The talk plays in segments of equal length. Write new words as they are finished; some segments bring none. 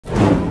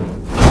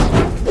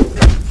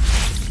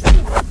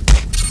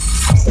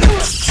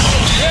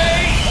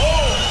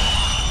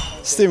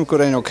Stephen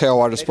Coreno, KO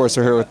Water Sports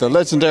are here with the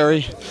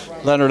legendary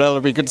Leonard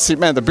Ellerbe. Good to see,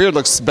 man. The beard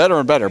looks better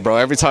and better, bro.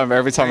 Every time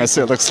I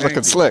see it, looks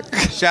looking slick.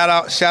 Shout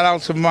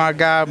out to my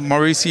guy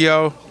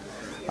Mauricio.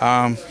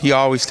 He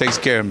always takes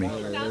care of me.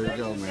 There you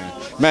go,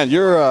 man. Man,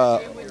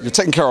 you're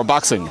taking care of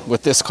boxing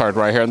with this card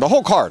right here, and the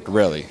whole card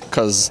really,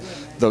 because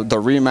the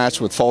rematch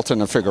with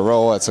Fulton and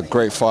Figueroa, it's a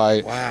great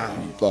fight.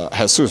 Wow.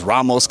 Jesus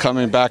Ramos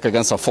coming back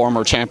against a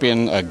former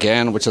champion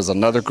again, which is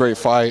another great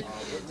fight.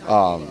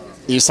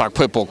 Isaac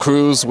Pitbull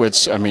Cruz,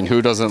 which, I mean,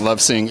 who doesn't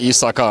love seeing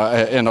Isaac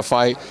in a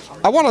fight?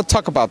 I want to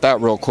talk about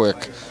that real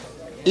quick.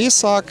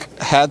 Isaac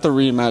had the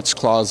rematch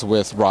clause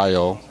with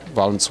Rayo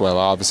Valenzuela.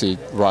 Obviously,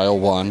 Rayo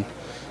won.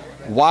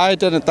 Why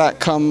didn't that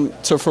come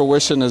to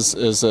fruition?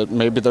 Is it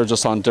maybe they're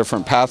just on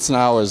different paths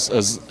now?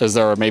 Is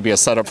there maybe a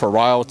setup for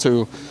Rayo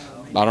to,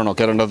 I don't know,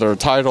 get another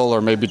title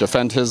or maybe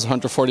defend his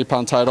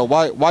 140-pound title?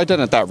 Why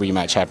didn't that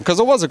rematch happen? Because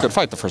it was a good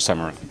fight the first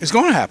time around. It's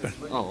going to happen.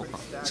 Oh,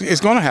 okay.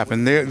 It's going to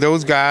happen.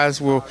 Those guys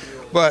will,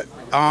 but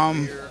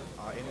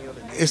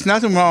it's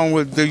nothing wrong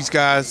with these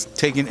guys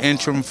taking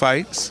interim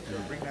fights,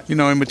 you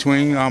know, in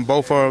between.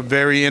 Both are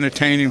very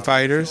entertaining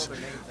fighters,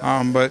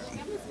 but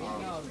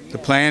the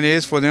plan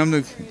is for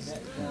them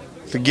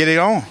to get it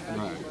on.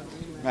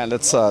 Man,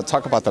 let's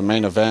talk about the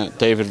main event.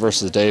 David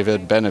versus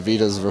David,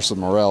 Benavidez versus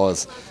Morrell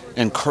is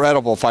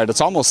incredible fight.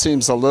 It almost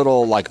seems a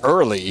little like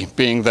early,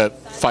 being that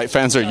fight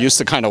fans are used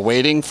to kind of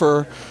waiting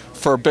for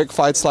big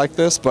fights like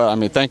this. But I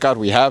mean, thank God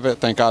we have it.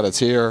 Thank God it's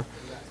here.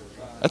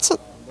 It's an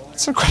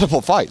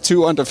incredible fight.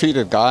 Two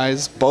undefeated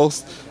guys.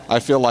 Both, I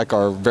feel like,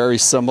 are very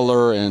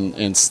similar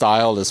in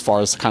style as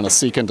far as kind of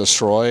seek and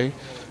destroy.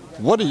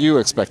 What do you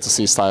expect to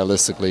see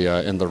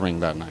stylistically in the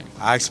ring that night?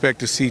 I expect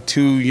to see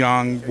two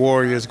young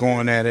warriors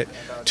going at it.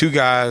 Two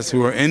guys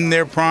who are in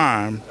their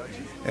prime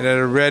and that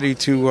are ready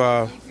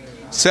to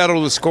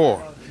settle the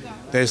score.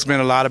 There's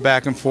been a lot of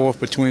back and forth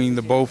between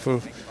the both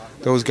of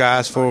those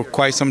guys for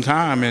quite some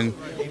time, and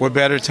what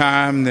better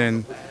time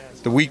than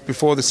the week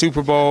before the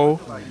Super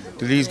Bowl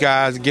to these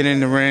guys get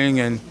in the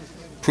ring and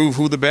prove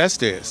who the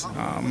best is.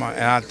 And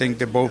I think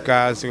that both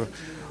guys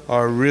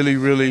are really,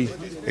 really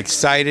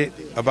excited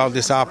about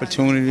this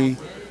opportunity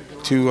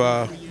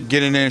to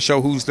get in there and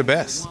show who's the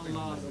best.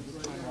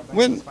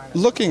 When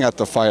looking at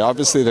the fight,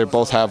 obviously they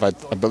both have, I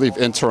believe,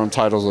 interim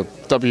titles.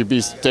 With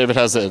WBC, David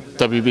has a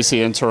WBC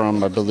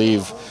interim, I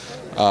believe.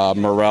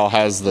 Morrell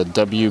has the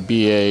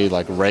WBA,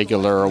 like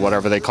regular or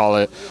whatever they call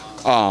it.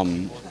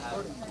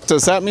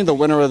 Does that mean the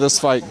winner of this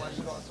fight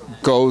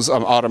goes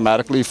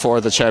automatically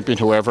for the champion,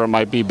 whoever it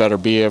might be,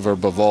 Beterbiev or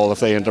Bivol, if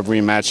they end up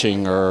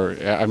rematching? Or,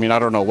 I mean, I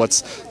don't know.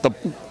 What's the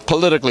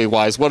politically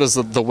wise, what does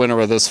the winner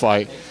of this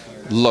fight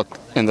look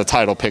in the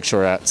title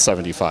picture at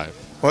 75?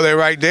 Well, they're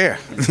right there.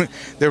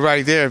 They're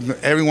right there.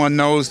 Everyone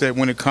knows that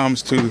when it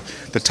comes to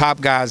the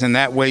top guys in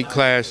that weight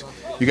class,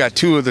 you got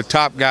two of the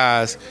top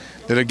guys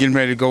that are getting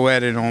ready to go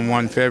at it on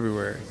 1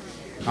 February.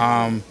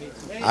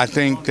 I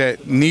think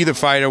that neither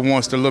fighter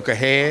wants to look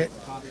ahead.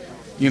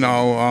 You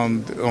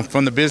know,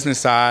 from the business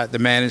side, the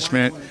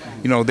management,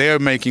 you know, they're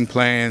making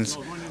plans.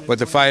 But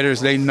the fighters,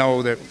 they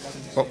know that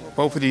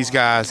both of these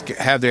guys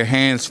have their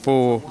hands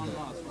full.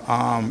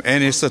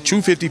 And it's a true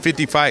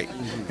 50-50 fight,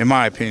 in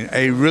my opinion.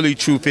 A really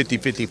true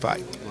 50-50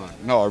 fight.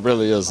 No, it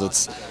really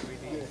is.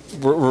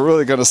 We're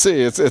really going to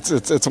see.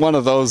 It's one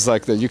of those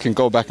like that you can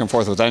go back and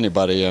forth with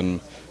anybody, and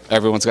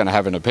everyone's going to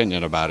have an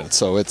opinion about it.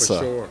 So it's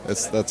sure.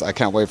 I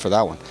can't wait for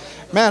that one.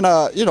 Man,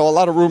 you know, a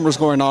lot of rumors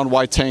going on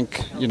why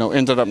Tank, you know,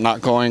 ended up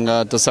not going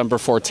December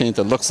 14th.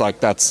 It looks like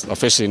that's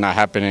officially not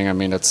happening. I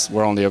mean,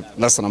 we're only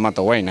less than a month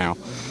away now.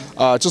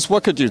 Just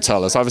what could you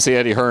tell us? Obviously,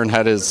 Eddie Hearn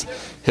had his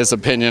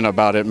opinion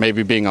about it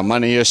maybe being a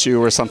money issue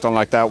or something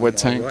like that with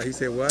Tank. What? He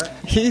said what?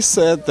 He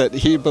said that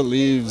he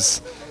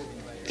believes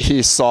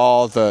he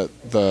saw the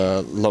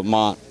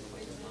Lamont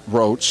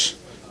Roach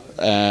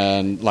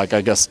and, like,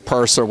 I guess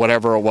purse or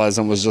whatever it was,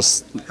 and was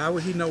just... How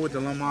would he know what the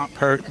Lamont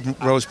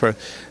Roach purse?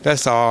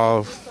 That's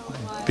all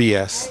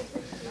BS.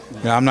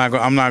 You know, I'm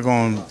not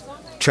going to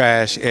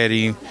trash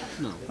Eddie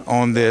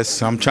on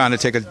this. I'm trying to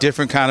take a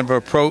different kind of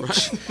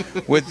approach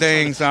with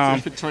things.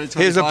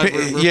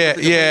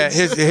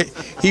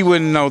 He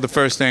wouldn't know the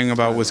first thing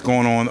about what's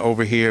going on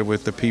over here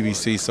with the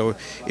PBC. So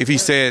if he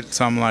said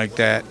something like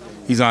that,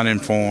 he's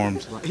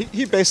uninformed.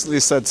 He basically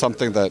said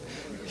something that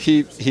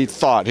he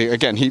thought.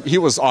 He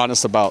was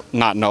honest about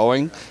not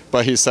knowing,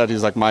 but he said,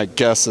 he's like, my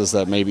guess is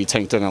that maybe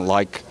Tank didn't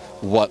like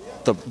what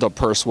the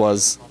purse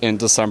was in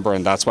December,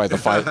 and that's why the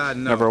fight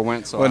never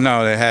went. So well,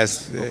 no,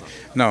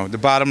 no. The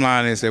bottom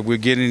line is that we're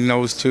getting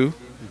those two.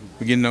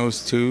 We're getting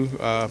those two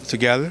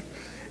together,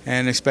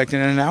 and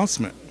expecting an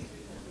announcement.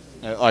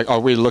 Like, are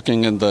we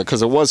looking in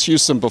because it was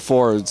Houston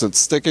before? Is it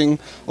sticking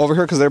over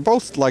here? Because they're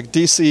both like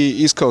DC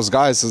East Coast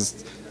guys.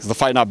 Is the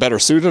fight not better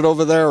suited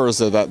over there, or is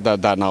it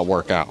that not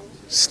work out?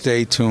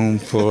 Stay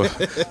tuned for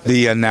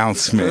the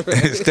announcement.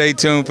 Stay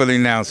tuned for the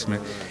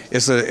announcement.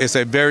 It's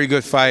a very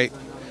good fight.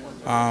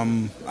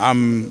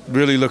 I'm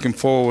really looking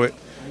forward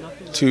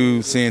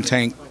to seeing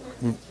Tank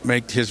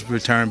make his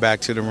return back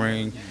to the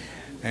ring,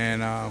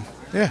 and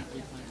yeah,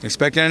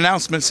 expect an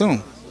announcement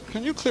soon.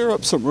 Can you clear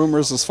up some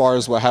rumors as far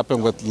as what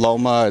happened with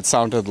Loma? It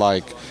sounded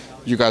like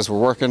you guys were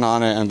working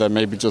on it, and then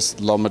maybe just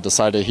Loma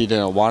decided he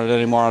didn't want it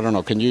anymore. I don't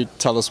know. Can you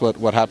tell us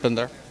what happened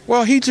there?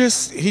 Well, he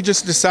just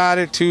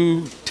decided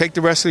to take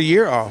the rest of the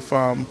year off.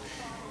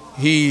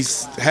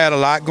 He's had a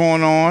lot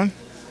going on,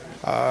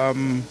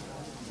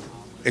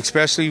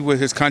 especially what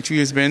his country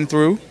has been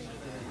through.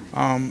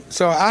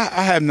 So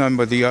I have none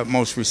but the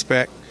utmost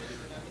respect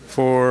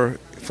for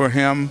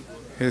him,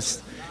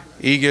 his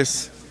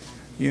Aegis.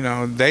 You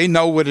know, they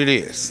know what it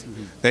is.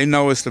 They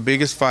know it's the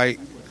biggest fight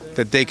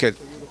that they could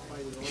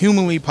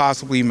humanly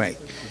possibly make.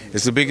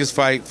 It's the biggest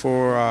fight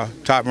for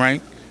top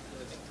rank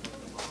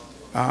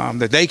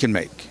that they can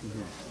make.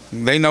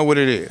 They know what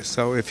it is.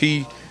 So if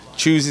he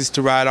chooses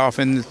to ride off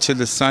into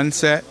the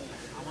sunset,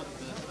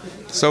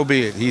 so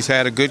be it. He's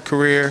had a good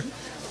career,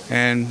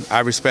 and I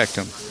respect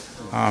him.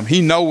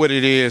 He know what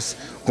it is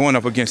going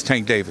up against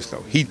Tank Davis,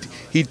 though. He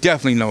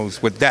definitely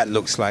knows what that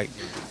looks like,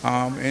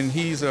 and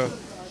he's a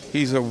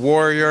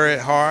warrior at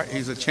heart.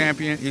 He's a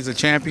champion. He's a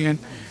champion,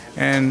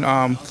 and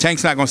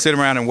Tank's not going to sit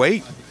around and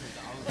wait.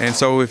 And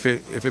so if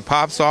it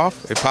pops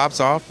off, it pops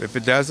off. If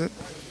it doesn't,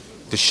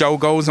 the show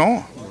goes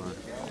on.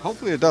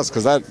 Hopefully it does,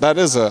 because that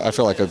is I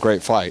feel like a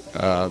great fight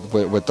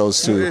with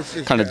those two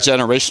kind of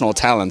generational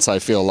talents. I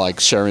feel like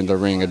sharing the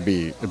ring, it'd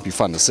be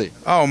fun to see.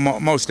 Oh,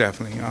 most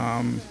definitely.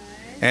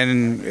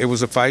 And it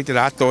was a fight that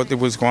I thought that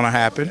was going to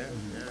happen,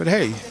 but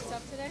hey,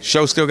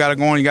 show still got to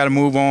go on. You got to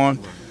move on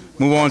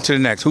to the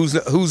next.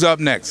 Who's up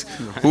next?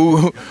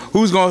 Who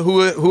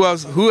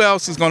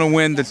else is going to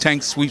win the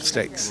Tank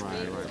sweepstakes?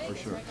 Right, for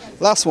sure.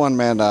 Last one,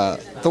 man.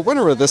 The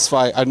winner of this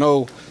fight, I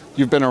know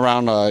you've been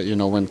around,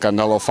 when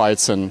Canelo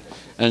fights, and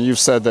you've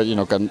said that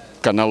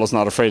Canelo's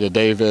not afraid of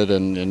David,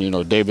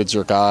 and David's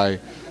your guy.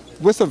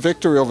 With a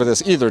victory over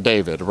this, either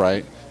David,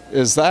 right?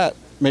 Is that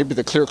maybe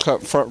the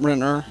clear-cut front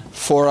runner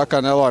for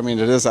Canelo? I mean,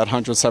 it is at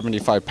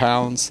 175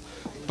 pounds,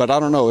 but I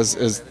don't know.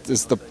 Is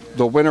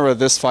the winner of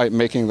this fight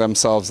making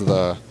themselves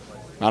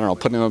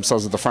putting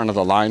themselves at the front of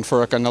the line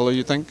for Canelo,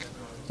 you think?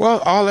 Well,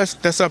 all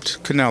that's up to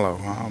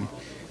Canelo.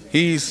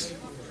 He's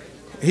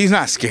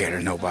not scared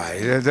of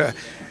nobody.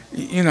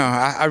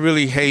 I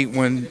really hate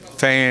when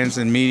fans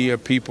and media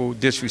people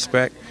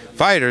disrespect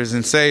fighters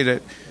and say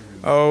that,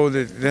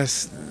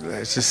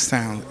 that just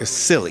sounds, it's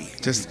silly,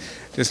 just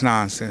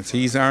nonsense.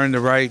 He's earned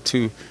the right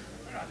to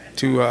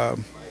do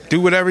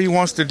whatever he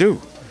wants to do.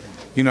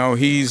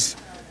 He's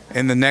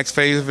in the next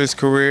phase of his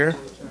career,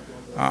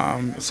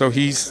 so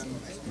he's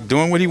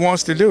doing what he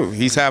wants to do.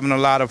 He's having a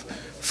lot of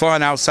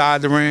fun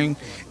outside the ring,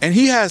 and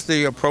he has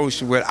the approach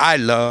to what I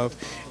love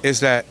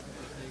is that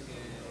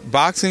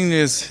boxing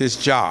is his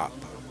job,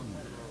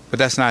 but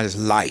that's not his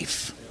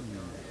life.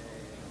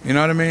 You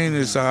know what I mean?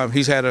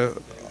 He's had a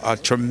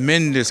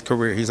tremendous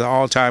career. He's an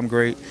all-time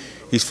great.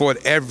 He's fought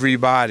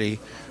everybody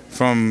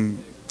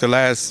from the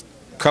last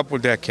couple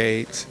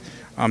decades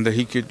that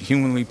he could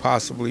humanly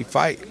possibly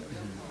fight.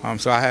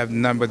 So I have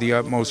none but the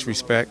utmost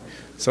respect.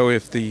 So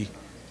if the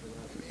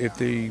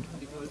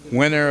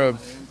winner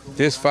of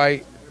this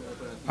fight,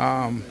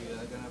 and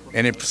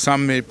it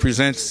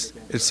presents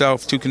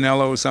itself to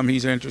Canelo or something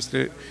he's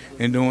interested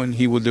in doing,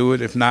 he will do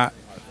it. If not,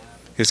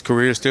 his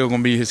career is still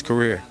going to be his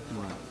career.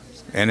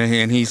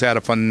 And he's had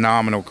a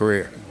phenomenal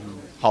career.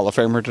 Hall of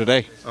Famer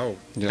today. Oh,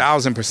 yeah.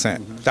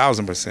 1,000%.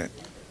 1,000%.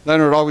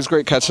 Leonard, always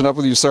great catching up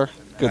with you, sir.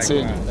 Good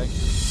seeing you.